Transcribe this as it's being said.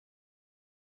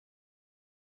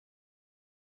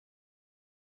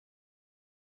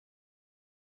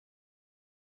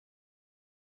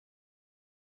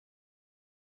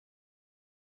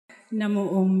नमो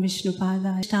ओम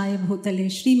विष्णुपादाय भूतले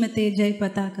श्रीमते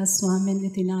जयपताका स्वामी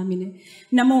निति नामिने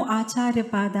नमो आचार्य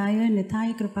पादाय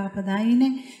निताय कृपापदायिने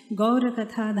गौर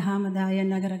कथा धामदाय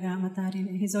नगर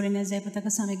गामतारिणे हिज होलिनेस जयपताका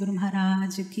स्वामी गुरु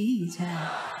महाराज की जय।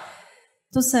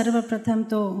 तो सर्वप्रथम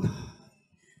तो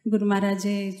गुरु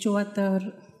महाराजे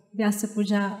 74 व्यास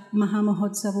पूजा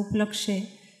महामहोत्सव उपलक्षे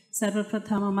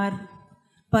सर्वप्रथम अमर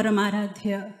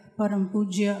परमाराध्य परम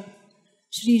पूज्य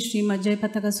श्री श्रीमद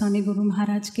जयपताका स्वामी गुरु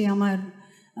महाराज के अमर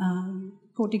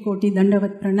कोटि कोटि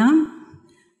दंडवत प्रणाम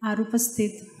और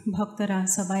उपस्थित भक्तरा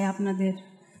सबाई आपनादेर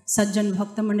सज्जन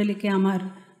भक्त मंडली के अमर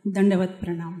दंडवत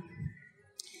प्रणाम।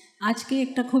 आज के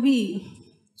एक खूबी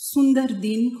सुंदर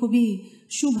दिन खूबी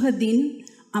शुभ दिन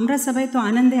आमरा सबाई तो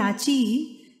आनंदे आছি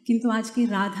किन्तु आज के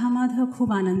राधा माधव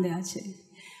खूब आनंदे आछे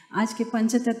आज के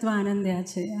पंचतत्व आनंदे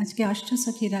आछे आज के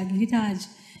अष्टसखीरा गिरिराज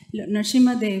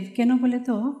नरसिंहदेव केन बोले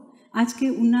तो आज के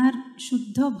उनार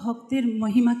शुद्ध भक्तिर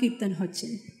महिमा कीर्तन होच्छे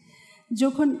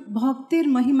जखन भक्तिर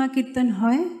महिमा कीर्तन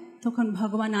हय तखन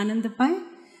भगवान आनंद पाय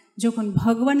जखन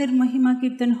भगवानेर महिमा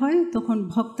कीर्तन हय तखन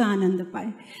भक्त आनंद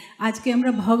पाय। आज के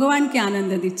आमरा भगवान के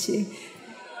आनंद दिच्छी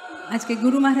आज के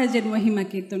गुरु महाराजेर महिमा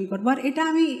कीर्तन करब और एटा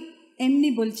आमी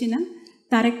एमनि बोलছি ना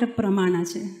तार एक प्रमाण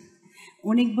आछे।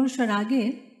 अनेक बछर आगे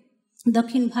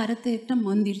दक्षिण भारते एक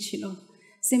मंदिर छिलो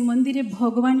से मंदिरे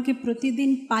भगवान के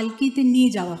प्रतिदिन पालकीते निये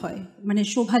जावा हय माने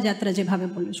शोभा यात्रा जेभावे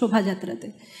बोले शोभा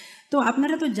यात्राते। तो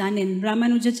आपनारा तो जानेन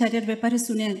रामानुजाचार्येर ब्यापारे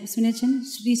शुनेछेन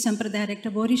श्री सम्प्रदायेर एक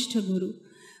वरिष्ठ गुरु।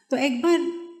 तो एक बार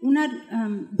उनार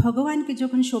भगवान के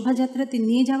जखन शोभा यात्राते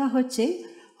निये जावा हच्छे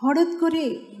हठात् करे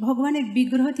भगवानेर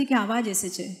विग्रह थेके आवाज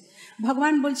एसेछे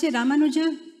भगवान बोलछे रामानुजा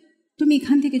तुमि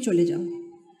एखान थेके चले जाओ।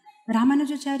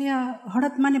 रामानुजाचार्य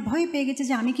हठात् माने भय पेये गेছে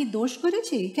যে আমি কি দোষ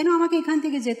করেছি কেন আমাকে এখান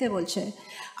থেকে যেতে বলছে।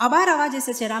 আবার আওয়াজ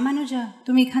এসেছে রামানুজা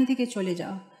তুমি এখান থেকে চলে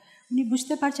যাও। উনি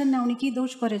বুঝতে পারছেন না উনি কি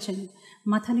দোষ করেছেন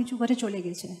মাথা নিচু করে চলে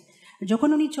গেছে। যখন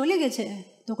উনি চলে গেছে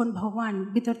তখন ভগবান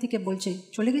ভিতর থেকে বলছে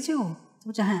চলে গেছে ও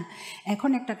বলছে হ্যাঁ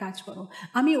এখন একটা কাজ করো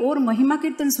আমি ওর মহিমা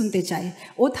কীর্তন শুনতে চাই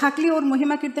ও থাকলে ওর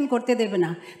মহিমা কীর্তন করতে দেবে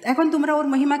না এখন তোমরা ওর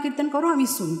মহিমা কীর্তন করো আমি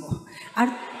শুনবো।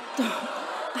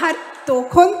 আর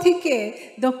তখন থেকে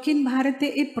দক্ষিণ ভারতে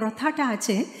এই প্রথাটা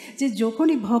আছে যে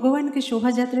যখনই ভগবানকে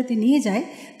শোভাযাত্রাতে নিয়ে যায়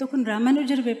তখন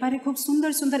রামানুজের ব্যাপারে খুব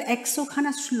সুন্দর সুন্দর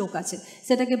 100খানা শ্লোক আছে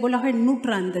সেটাকে বলা হয়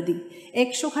নূট্রান্দাদি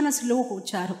 100খানা শ্লোক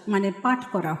উচ্চার মানে পাঠ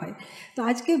করা হয়। তো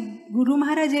আজকে গুরু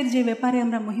মহারাজের যে ব্যাপারে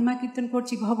আমরা মহিমা কীর্তন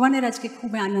করছি ভগবানের আজকে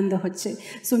খুব আনন্দ হচ্ছে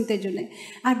শুনতে জন্য।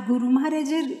 আর গুরু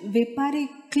মহারাজের ব্যাপারে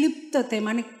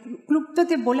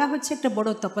ক্লুপ্ততে বলা হচ্ছে একটা বড়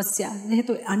তপস্যা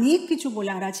যেহেতু অনেক কিছু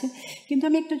বলার আছে কিন্তু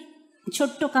আমি একটা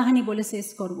ছোট্ট কাহিনী বলে শেষ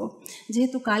করব।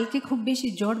 যেহেতু কালকে খুব বেশি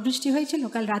ঝড় বৃষ্টি হয়েছিল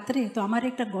কাল রাত্রে তো আমার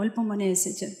একটা গল্প মনে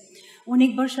এসেছে।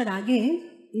 অনেক বছর আগে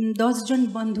 10 জন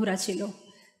বন্ধুরা ছিল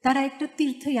তারা একটা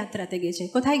তীর্থযাত্রাতে গেছে।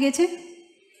 কোথায় গেছে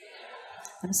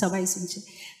সবাই শুনছে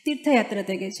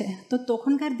তীর্থযাত্রাতে গেছে। তো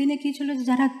তখনকার দিনে কী ছিল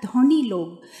যারা ধনী লোক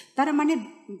তারা মানে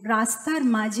রাস্তার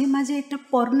মাঝে মাঝে একটা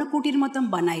পর্ণকুটির মতন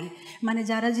বানায় মানে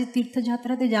যারা যে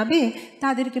তীর্থযাত্রাতে যাবে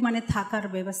তাদেরকে মানে থাকার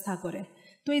ব্যবস্থা করে।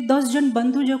 তো এই 10 জন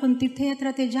বন্ধু যখন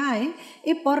তীর্থযাত্রাতে যায়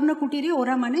এই পর্ণকুটিরে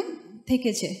ওরা মানে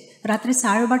থেকেছে। রাত্রে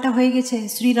 12:30 হয়ে গেছে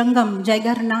শ্রীরঙ্গম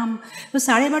জায়গার নাম। তো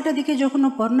 12:30 দিকে যখন ও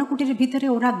পর্ণকুটির ভিতরে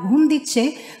ওরা ঘুম দিচ্ছে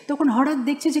তখন হঠাৎ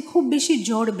দেখছে যে খুব বেশি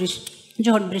ঝড়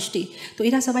বৃষ্টি। তো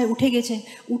এরা সবাই উঠে গেছে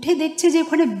উঠে দেখছে যে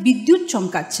ওখানে বিদ্যুৎ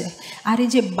চমকাচ্ছে আর এই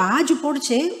যে বাজ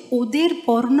পড়ছে ওদের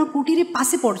পর্ণকুটিরে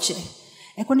পাশে পড়ছে।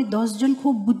 এখন এই 10 জন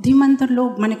খুব বুদ্ধিমান্ত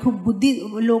লোক মানে খুব বুদ্ধি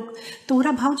লোক। তো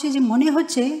ওরা ভাবছে যে মনে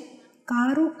হচ্ছে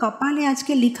কারো কপালে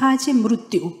আজকে লেখা আছে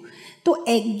মৃত্যু। তো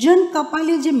একজন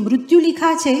কপালে যে মৃত্যু লেখা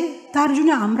আছে তার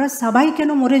জন্য আমরা সবাই কেন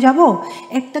মরে যাব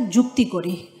একটা যুক্তি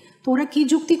করি। তো ওরা কী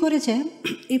যুক্তি করেছে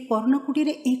এই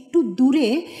পর্ণকুটিরে একটু দূরে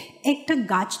একটা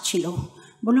গাছ ছিল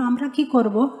বলো আমরা কি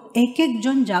করব এক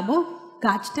একজন যাব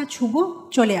গাছটা ছুবো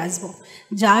চলে আসবো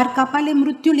যার কপালে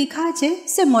মৃত্যু লেখা আছে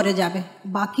সে মরে যাবে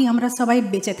বাকি আমরা সবাই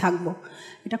বেঁচে থাকবো।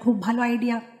 এটা খুব ভালো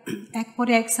আইডিয়া। এক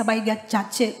পরে এক সবাই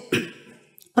যাচ্ছে।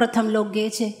 প্রথম লোক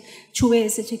গিয়েছে ছুঁয়ে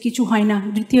এসেছে কিছু হয় না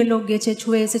দ্বিতীয় লোক গিয়েছে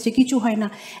ছুঁয়ে এসেছে কিছু হয় না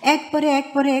এক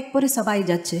পরে সবাই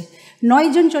যাচ্ছে 9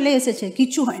 জন চলে এসেছে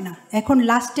কিছু হয় না এখন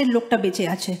লাস্টের লোকটা বেঁচে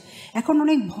আছে। এখন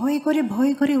অনেক ভয়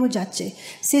করে ও যাচ্ছে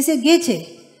শেষে গেছে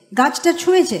গাছটা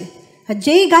ছুঁয়েছে আর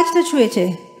যেই গাছটা ছুঁয়েছে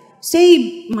সেই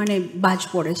মানে বাজ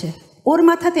পড়েছে ওর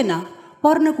মাথাতে না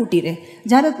পর্ণকুটিরে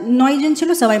যারা 9 জন ছিল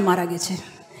সবাই মারা গেছে।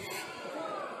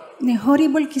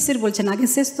 হরিবল কিসের বলছেন আগে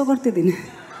শেষ তো করতে দিন।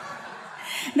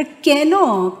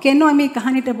 কেন আমি এই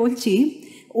কাহিনীটা বলছি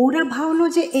ওরা ভাবলো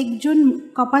যে একজন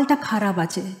কপালটা খারাপ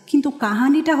আছে কিন্তু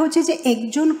কাহিনীটা হচ্ছে যে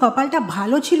একজন কপালটা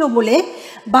ভালো ছিল বলে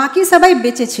বাকি সবাই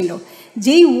বেঁচে ছিল।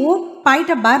 যেই ও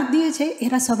পাইটা বার দিয়েছে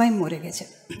এরা সবাই মরে গেছে।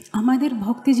 আমাদের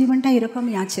ভক্তি জীবনটা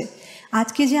এরকমই আছে।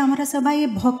 আজকে যে আমরা সবাই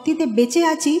ভক্তিতে বেঁচে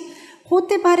আছি,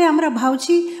 হতে পারে আমরা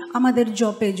ভাবছি আমাদের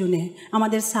জপে জুনে,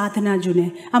 আমাদের সাধনা জুনে,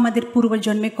 আমাদের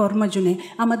পূর্বজন্মে কর্ম জুনে,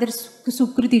 আমাদের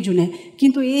সুকৃতি জুনে,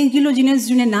 কিন্তু এইগুলো জিনিস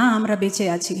জুনে না আমরা বেঁচে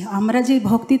আছি। আমরা যে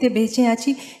ভক্তিতে বেঁচে আছি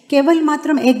কেবলমাত্র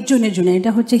একজনের জন্য,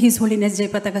 এটা হচ্ছে হিজ হোলিনেস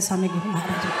জয়পতাকা স্বামী গুরু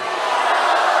মহারাজ।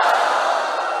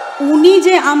 উনি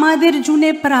যে আমাদের জন্য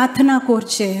প্রার্থনা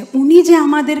করছে, উনি যে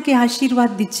আমাদেরকে আশীর্বাদ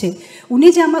দিচ্ছে, উনি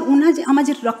যে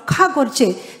আমাদের রক্ষা করছে,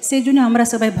 সেই জন্য আমরা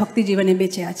সবাই ভক্তি জীবনে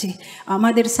বেঁচে আছি।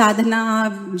 আমাদের সাধনা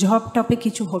জপ টপে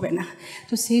কিছু হবে না।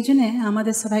 তো সেই জন্যে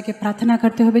আমাদের সবাইকে প্রার্থনা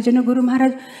করতে হবে যেন গুরু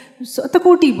মহারাজ শত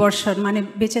কোটি বৎসর মানে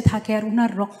বেঁচে থাকে, আর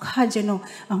ওনার রক্ষা যেন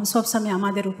সবসময়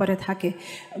আমাদের উপরে থাকে।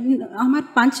 আমার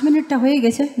 5 মিনিটটা হয়ে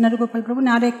গেছে নরগোপাল প্রভু,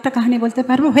 আর একটা কাহিনী বলতে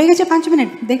পারবো? হয়ে গেছে 5 মিনিট?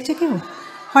 দেখছে কেউ?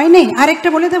 হয় নাই? আর একটা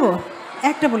বলে দেবো,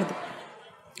 একটা বলে দেবো।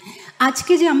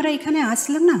 আজকে যে আমরা এখানে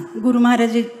আসলাম না গুরু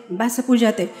মহারাজের ব্যাসা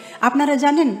পূজাতে, আপনারা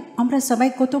জানেন আমরা সবাই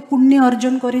কত পুণ্য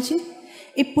অর্জন করেছি।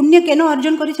 এই পুণ্য কেন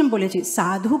অর্জন করেছি আমি বলেছি।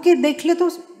 সাধুকে দেখলে তো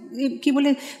কি বলে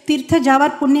তীর্থে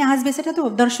যাওয়ার পুণ্য আসবে, সেটা তো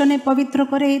দর্শনে পবিত্র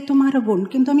করে তোমার গুণ।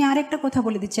 কিন্তু আমি আরেকটা কথা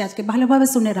বলে দিচ্ছি আজকে, ভালোভাবে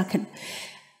শুনে রাখেন।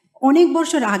 অনেক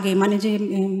বছর আগে মানে যে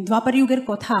দ্বাপর যুগের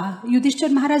কথা,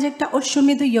 যুধিষ্ঠির মহারাজ একটা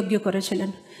অশ্বমেধ যজ্ঞ করেছিলেন।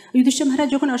 যুধিষ্ঠির মহারাজ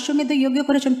যখন অশ্বমেধ যজ্ঞ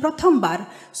করেছেন প্রথমবার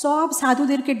সব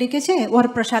সাধুদেরকে ডেকেছে, ওর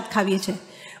প্রসাদ খাইয়েছে।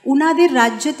 উনাদের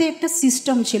রাজ্যতে একটা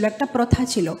সিস্টেম ছিল, একটা প্রথা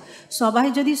ছিল, সবাই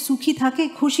যদি সুখী থাকে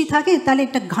খুশি থাকে তাহলে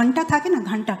একটা ঘন্টা থাকে না,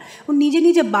 ঘন্টা ও নিজে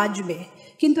নিজে বাজবে।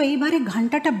 কিন্তু এইবারে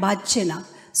ঘন্টাটা বাজছে না,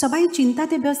 সবাই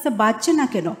চিন্তাতে ব্যস্ত, বাজছে না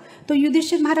কেন? তো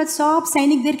যুধিষ্ঠির মহারাজ সব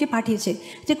সৈনিকদেরকে পাঠিয়েছে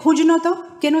যে খুঁজনো তো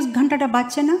কেন ঘন্টাটা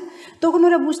বাজছে না। তখন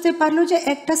ওরা বুঝতে পারলো যে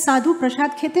একটা সাধু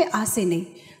প্রসাদ খেতে আসেনি।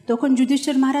 তখন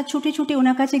যুধিষ্ঠির মহারাজ ছুটে ছুটে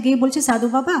ওনার কাছে গিয়ে বলছে, সাধু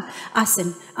বাবা আসেন,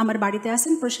 আমার বাড়িতে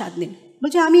আসেন, প্রসাদ দিন।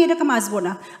 বলছে আমি এরকম আসবো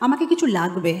না, আমাকে কিছু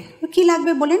লাগবে। কি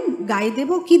লাগবে বলেন? গায়ে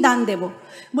দেবো কি দান দেবো?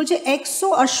 বলছে 100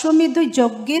 অশ্বমেধ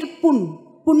যজ্ঞের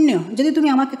পুণ্য যদি তুমি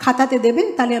আমাকে খাতাতে দেবে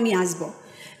তাহলে আমি আসবো।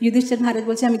 যুধিষ্ঠির মহারাজ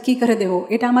বলছে আমি কী করে দেবো,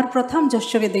 এটা আমার প্রথম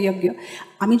যজ্ঞবেদ যজ্ঞ,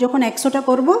 আমি যখন 100টা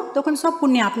করবো তখন সব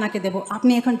পুণ্য আপনাকে দেবো,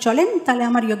 আপনি এখন চলেন তাহলে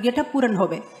আমার যজ্ঞটা পূরণ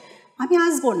হবে। আমি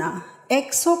আসবো না,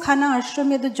 100 খানা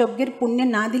অশ্বমেধ যজ্ঞের পুণ্য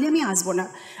না দিলে আমি আসবো না।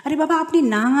 আরে বাবা আপনি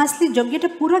না আসলে যজ্ঞটা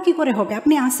পুরো কী করে হবে,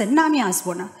 আপনি আসেন না, আমি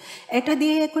আসবো না। এটা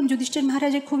দিয়ে এখন যুধিষ্ঠির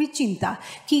মহারাজের খুবই চিন্তা,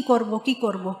 কি করব কি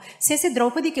করব। শেষে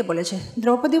দ্রৌপদীকে বলেছে,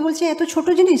 দ্রৌপদী বলছে এত ছোট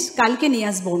জিনিস, কালকে নিয়ে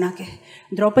আসবো ওনাকে।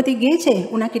 দ্রৌপদী গিয়েছে,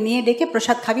 ওনাকে নিয়ে ডেকে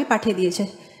প্রসাদ খাবি পাঠিয়ে দিয়েছে।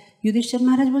 যুধিষ্ঠির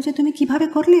মহারাজ বলছে তুমি কিভাবে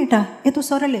করলে এটা এত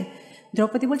সরলে?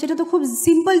 দ্রৌপদী বলছে এটা তো খুব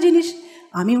সিম্পল জিনিস।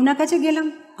 আমি ওনার কাছে গেলাম,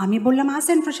 আমি বললাম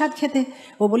আসেন প্রসাদ খেতে,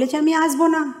 ও বলেছে আমি আসবো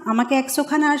না, আমাকে 100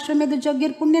 খানা অশ্বমেধ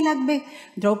যজ্ঞের পুণ্য লাগবে।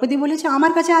 দ্রৌপদী বলেছে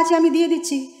আমার কাছে আছে, আমি দিয়ে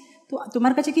দিচ্ছি, তো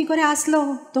তোমার কাছে কি করে আসলো?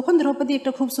 তখন দ্রৌপদী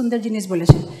একটা খুব সুন্দর জিনিস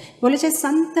বলেছে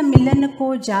সন্ত মিलन को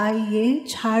जाइए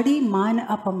छाड़ी मान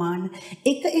अपमान,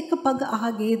 एक एक पग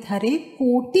आगे धरे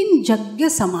कोटिन यज्ञ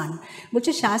समान।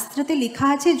 বলছে শাস্ত্রতে লেখা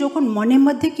আছে যখন মনের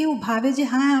মধ্যে কেউ ভাবে যে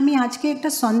হ্যাঁ আমি আজকে একটা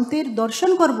সন্তের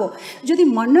দর্শন করব, যদি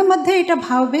মনের মধ্যে এটা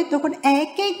ভাববে তখন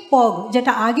এক এক পগ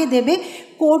যেটা আগে দেবে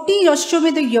কোটি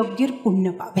অশ্বমেধ যজ্ঞের পুণ্য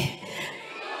পাবে।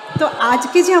 তো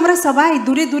আজকে যে আমরা সবাই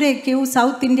দূরে দূরে, কেউ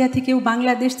সাউথ ইন্ডিয়া থেকে, কেউ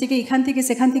বাংলাদেশ থেকে, এখান থেকে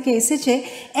সেখান থেকে এসেছে,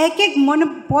 এক এক মন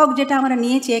পথ যেটা আমরা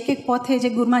নিয়েছি, এক এক পথে যে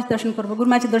গুরুমাছ দর্শন করবো,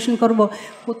 গুরুমাছের দর্শন করবো,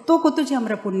 কত যে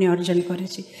আমরা পুণ্য অর্জন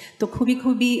করেছি। তো খুবই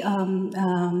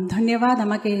ধন্যবাদ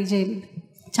আমাকে যে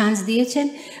চান্স দিয়েছেন।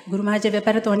 গুরু মহারাজের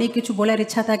ব্যাপারে তো অনেক কিছু বলার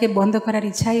ইচ্ছা থাকে, বন্ধ করার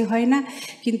ইচ্ছাই হয় না,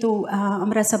 কিন্তু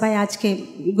আমরা সবাই আজকে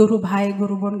গুরু ভাই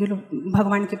গুরু বোনগুলো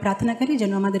ভগবানকে প্রার্থনা করি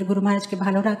যেন আমাদের গুরু মহারাজকে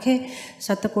ভালো রাখে,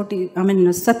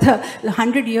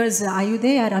 100 ইয়ার্স আয়ু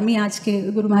দেয়। আর আমি আজকে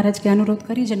গুরু মহারাজকে অনুরোধ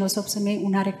করি যেন সবসময়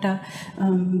ওনার একটা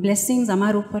ব্লেসিংস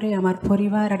আমার উপরে, আমার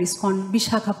পরিবার আর ইস্কন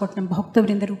বিশাখাপট্টনম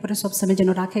ভক্তবৃন্দের উপরে সবসময় যেন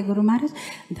রাখে গুরু মহারাজ।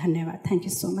 ধন্যবাদ, thank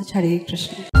you so much. Hare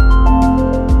Krishna.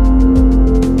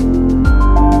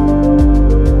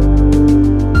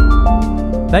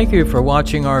 Thank you for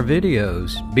watching our videos.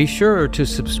 Be sure to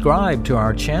subscribe to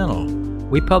our channel.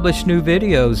 We publish new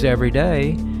videos every day,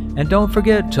 and don't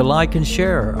forget to like and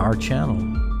share our channel.